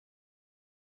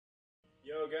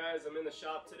Yo guys, I'm in the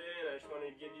shop today and I just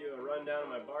wanted to give you a rundown of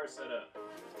my bar setup.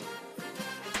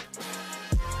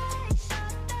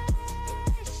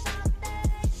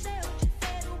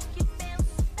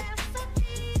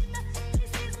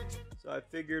 So I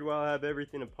figured while I have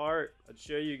everything apart, I'd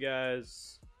show you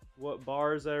guys what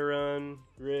bars I run,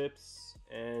 grips,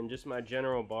 and just my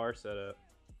general bar setup.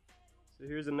 So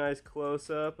here's a nice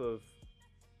close-up of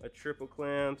my triple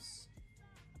clamps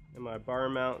and my bar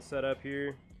mount setup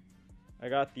here. I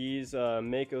got these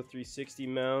Mako 360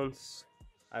 mounts.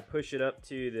 I push it up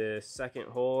to the second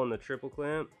hole in the triple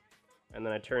clamp, and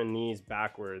then I turn these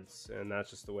backwards, and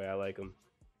that's just the way I like them.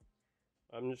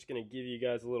 I'm just gonna give you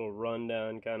guys a little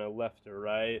rundown, kind of left to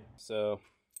right. So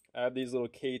I have these little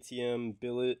KTM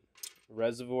billet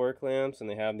reservoir clamps, and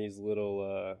they have these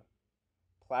little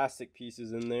plastic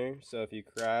pieces in there, so if you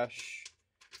crash,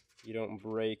 you don't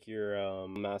break your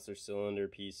master cylinder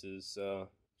pieces. So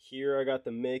here I got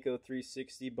the Mako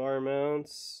 360 bar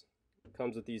mounts. It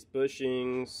comes with these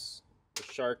bushings, a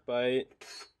shark bite,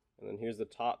 and then here's the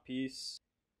top piece.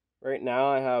 Right now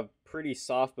I have pretty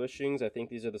soft bushings. I think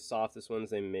these are the softest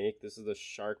ones they make. This is the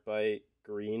shark bite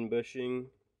green bushing,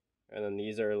 and then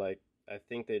these are like, I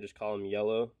think they just call them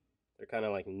yellow. They're kind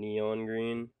of like neon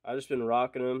green. I've just been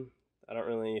rocking them. I don't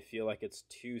really feel like it's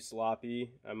too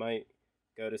sloppy. I might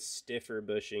go to stiffer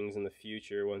bushings in the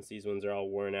future once these ones are all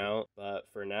worn out, but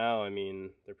for now, I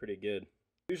mean, they're pretty good.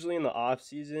 Usually in the off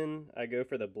season, I go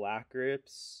for the black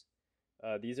grips.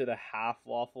 These are the half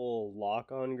waffle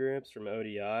lock-on grips from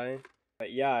ODI.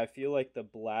 But yeah, I feel like the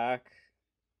black,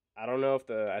 I don't know if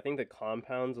I think the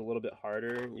compound's a little bit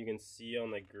harder. You can see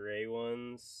on the gray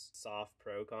ones, soft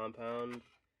pro compound.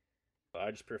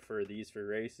 I just prefer these for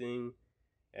racing,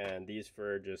 and these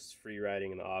for just free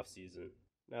riding in the off season.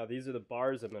 Now these are the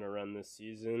bars I'm going to run this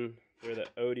season. They're the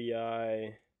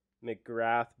ODI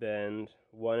McGrath bend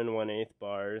 1 1/8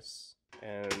 bars,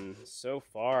 and so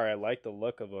far I like the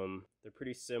look of them. They're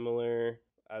pretty similar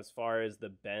as far as the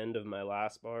bend of my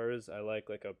last bars. I like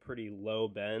a pretty low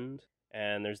bend,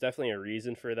 and there's definitely a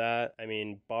reason for that. I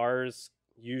mean, bars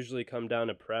usually come down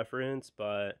to preference,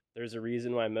 but there's a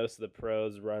reason why most of the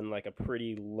pros run like a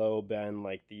pretty low bend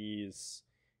like these,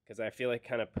 because I feel like it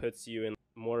kind of puts you in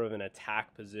more of an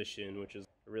attack position, which is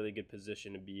a really good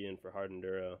position to be in for hard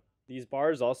enduro. These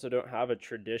bars also don't have a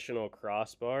traditional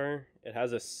crossbar. It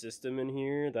has a system in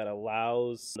here that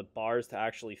allows the bars to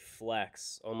actually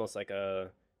flex, almost like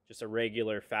just a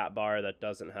regular fat bar that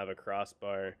doesn't have a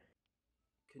crossbar.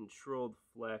 Controlled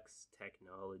flex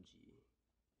technology.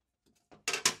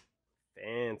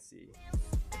 Fancy.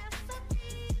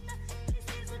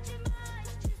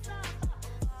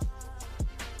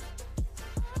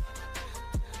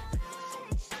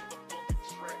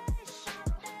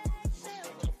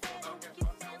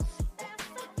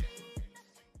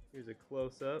 Here's a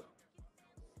close-up.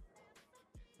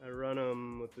 I run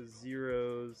them with the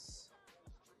zeros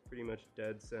pretty much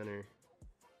dead center.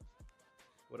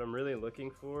 What I'm really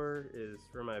looking for is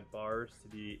for my bars to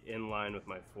be in line with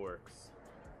my forks.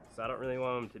 So I don't really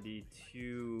want them to be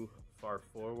too far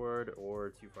forward or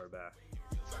too far back.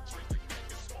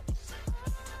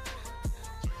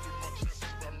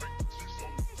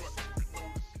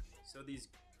 So these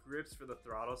grips for the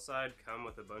throttle side come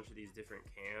with a bunch of these different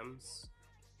cams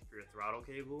for your throttle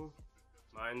cable.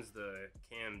 Mine's the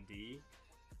cam D,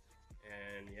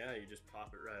 and yeah, you just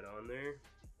pop it right on there,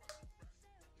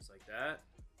 just like that,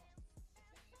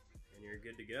 and you're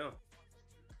good to go.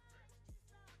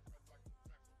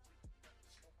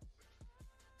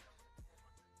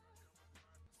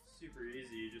 Super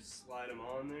easy, you just slide them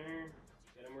on there,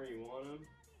 get them where you want them.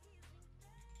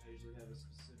 I usually have a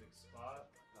specific spot,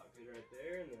 about good right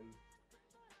there, and then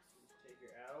just take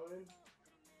your Allen.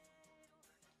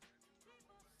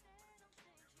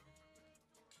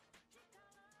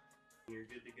 You're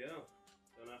good to go.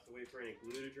 Don't have to wait for any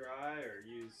glue to dry or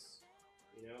use,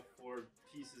 4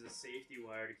 pieces of safety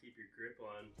wire to keep your grip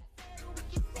on.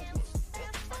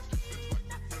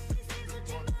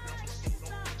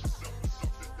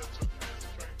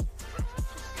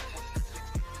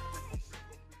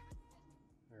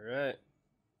 Alright,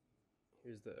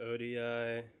 here's the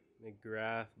ODI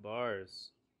McGrath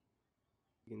bars.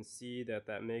 You can see that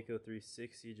Mako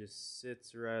 360 just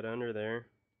sits right under there.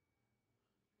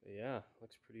 But yeah,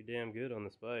 looks pretty damn good on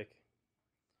this bike.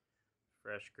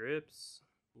 Fresh grips.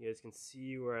 You guys can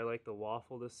see where I like the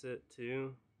Waffle to sit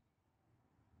too.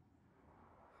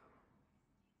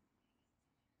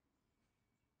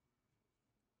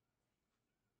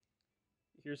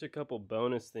 Here's a couple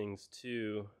bonus things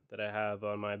too that I have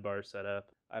on my bar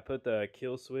setup. I put the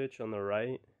kill switch on the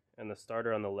right and the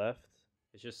starter on the left.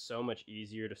 It's just so much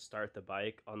easier to start the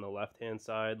bike on the left-hand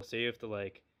side. So you have to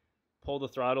like pull the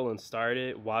throttle and start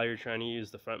it while you're trying to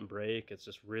use the front brake. It's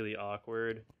just really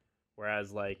awkward.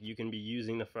 Whereas like you can be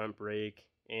using the front brake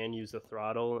and use the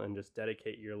throttle and just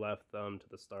dedicate your left thumb to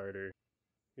the starter.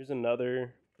 Here's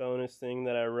another bonus thing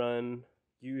that I run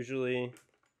usually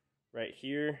right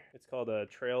here. It's called a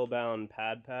Trailbound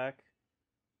Pad Pack.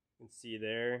 You can see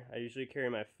there. I usually carry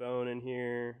my phone in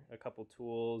here, a couple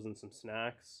tools, and some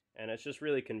snacks. And it's just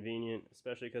really convenient,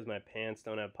 especially because my pants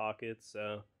don't have pockets,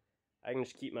 so I can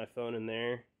just keep my phone in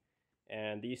there.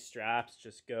 And these straps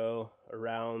just go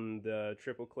around the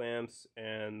triple clamps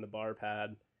and the bar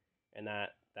pad, and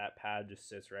that pad just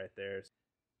sits right there.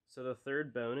 So the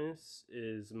third bonus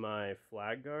is my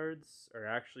flag guards are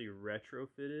actually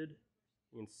retrofitted.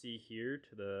 You can see here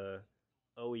to the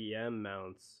OEM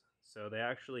mounts. So they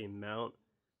actually mount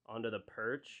onto the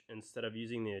perch instead of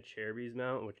using the Acherbys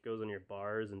mount, which goes on your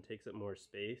bars and takes up more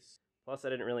space. Plus I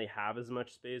didn't really have as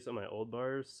much space on my old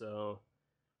bars, so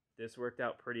this worked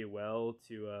out pretty well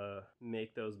to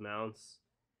make those mounts.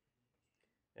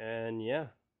 And yeah,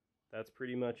 that's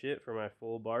pretty much it for my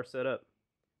full bar setup.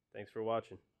 Thanks for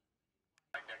watching.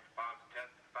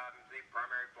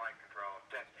 Primary flight control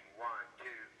testing 1 2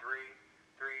 3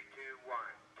 2 1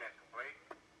 test complete.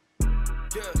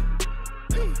 Yeah.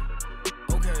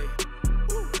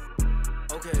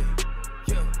 Okay.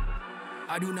 Yeah.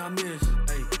 I do not miss.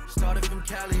 Hey, started from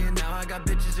Cali and now I got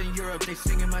bitches in Europe. They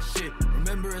singing my shit.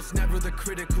 Remember, it's never the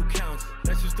critic who counts.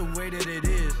 That's just the way that it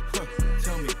is. Huh.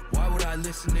 Tell me, why would I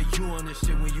listen to you on this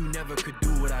shit when you never could do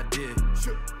what I did?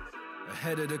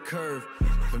 Ahead of the curve.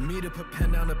 For me to put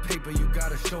pen down to paper, you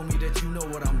gotta show me that you know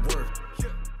what I'm worth.